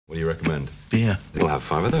What do you recommend? Beer. We'll have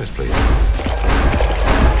 5 of those, please.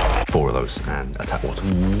 4 of those and a tap water.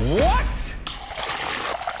 What?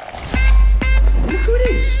 Look who it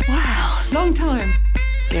is. Wow, long time.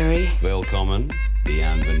 Gary. Willkommen,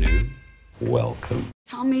 bienvenue, welcome.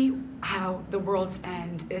 Tell me how The World's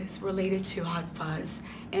End is related to Hot Fuzz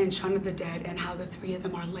and Shaun of the Dead and how the 3 of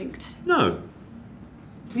them are linked. No.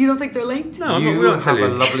 You don't think they're linked? No, You have a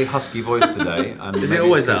lovely husky voice today. And Is it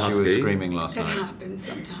always that She was husky? screaming last It night. happens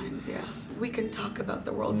sometimes, yeah. We can talk about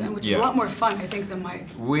The World's End, which is Yeah. a lot more fun, I think, than my...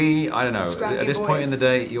 I don't know, Scrappy at this point in the voice.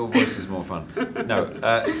 day, your voice is more fun. No,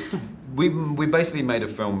 we basically made a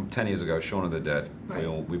film 10 years ago, Shaun of the Dead. Right.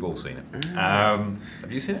 We've all seen it.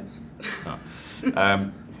 Have you seen it?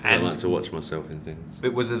 No. I like to watch myself in things.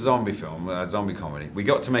 It was a zombie film, a zombie comedy. We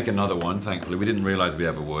got to make another one, thankfully. We didn't realise we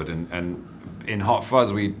ever would. And in Hot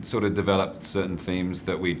Fuzz, we sort of developed certain themes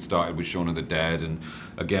that we'd started with Shaun of the Dead. And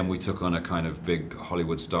again, we took on a kind of big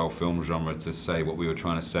Hollywood-style film genre to say what we were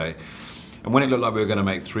trying to say. And when it looked like we were going to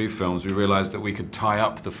make 3 films, we realised that we could tie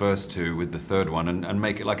up the first 2 with the third one and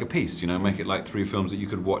make it like a piece, you know, make it like 3 films that you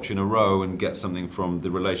could watch in a row and get something from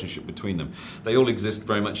the relationship between them. They all exist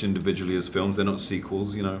very much individually as films. They're not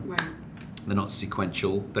sequels, you know. Right. They're not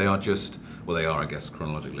sequential. They are just, well, they are, I guess,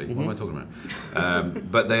 chronologically. What am I talking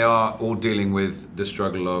about? But they are all dealing with the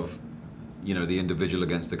struggle of, you know, the individual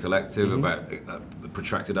against the collective, about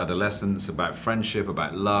protracted adolescence, about friendship,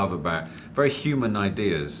 about love, about very human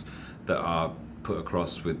ideas that are put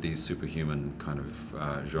across with these superhuman kind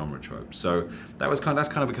of genre tropes. So that's kind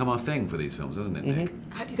of become our thing for these films, hasn't it, Nick?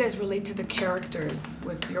 How do you guys relate to the characters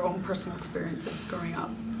with your own personal experiences growing up?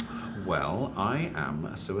 Well, I am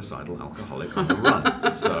a suicidal alcoholic on the run,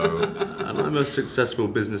 so... And I'm a successful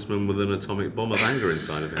businessman with an atomic bomb of anger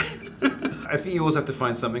inside of him. I think you always have to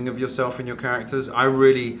find something of yourself in your characters. I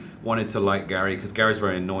really wanted to like Gary, because Gary's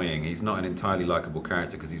very annoying. He's not an entirely likable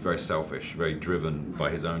character because he's very selfish, very driven by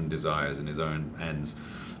his own desires and his own ends.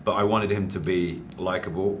 But I wanted him to be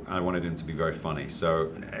likable, and I wanted him to be very funny.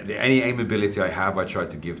 So any amiability I have, I tried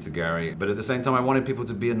to give to Gary. But at the same time, I wanted people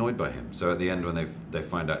to be annoyed by him. So at the end, when they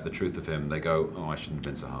find out the truth of him, they go, oh, I shouldn't have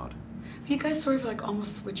been so hard. You guys sort of like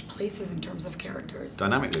almost switch places in terms of characters.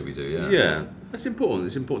 Dynamically, we do, yeah. Yeah, that's important.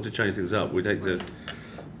 It's important to change things up. We take to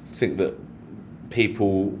think that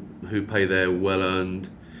people who pay their well-earned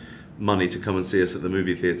money to come and see us at the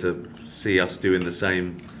movie theatre see us doing the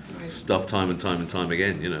same stuff time and time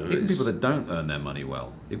again, you know. Even people that don't earn their money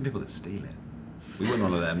well, even people that steal it. We wouldn't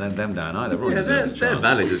want to let them down either. Everyone deserves a they're chance.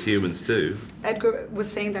 valid as humans too. Edgar was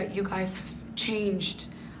saying that you guys have changed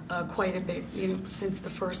quite a bit, you know, since the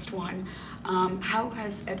first one. How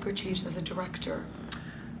has Edgar changed as a director?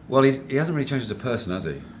 Well, he hasn't really changed as a person, has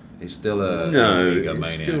he? He's still a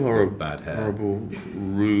He's still with bad hair. horrible,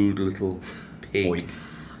 rude little pig. Oink.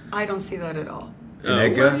 I don't see that at all. In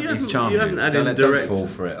Edgar, well, he's charming. You haven't had him Don't direct. fall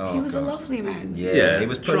for it. Oh, He was a God. lovely man. Yeah, he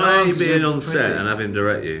was put try on 'cause being you're on set pretty. and have him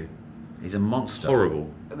direct you. He's a monster.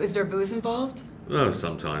 Horrible. Is there booze involved? Oh,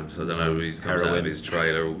 sometimes. I don't know. He comes out Heroin. of his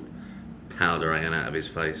trailer, all powder hanging out of his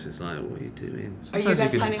face. It's like, what are you doing? Are you Suppose guys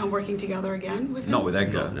you could- planning on working together again with him? Not with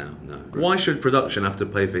Edgar. No. Why should production have to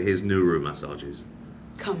pay for his Nuru massages?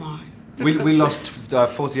 Come on. We lost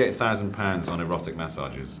 £48,000 on erotic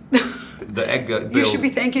massages. The Edgar You billed- should be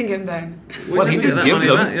thanking him then. Well, he Get didn't that give money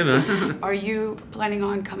them. back, you know. Are you planning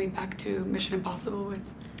on coming back to Mission Impossible with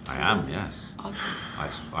Tom I am, Cruise? yes. Awesome.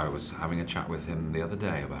 I was having a chat with him the other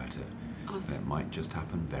day about it. Awesome. And it might just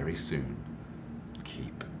happen very soon.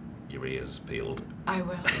 Keep your ears peeled. I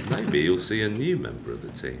will. Maybe you'll see a new member of the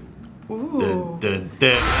team. Ooh.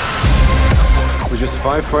 We're just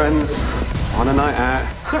 5 friends on a night out,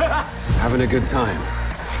 having a good time.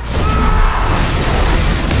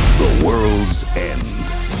 The World's End.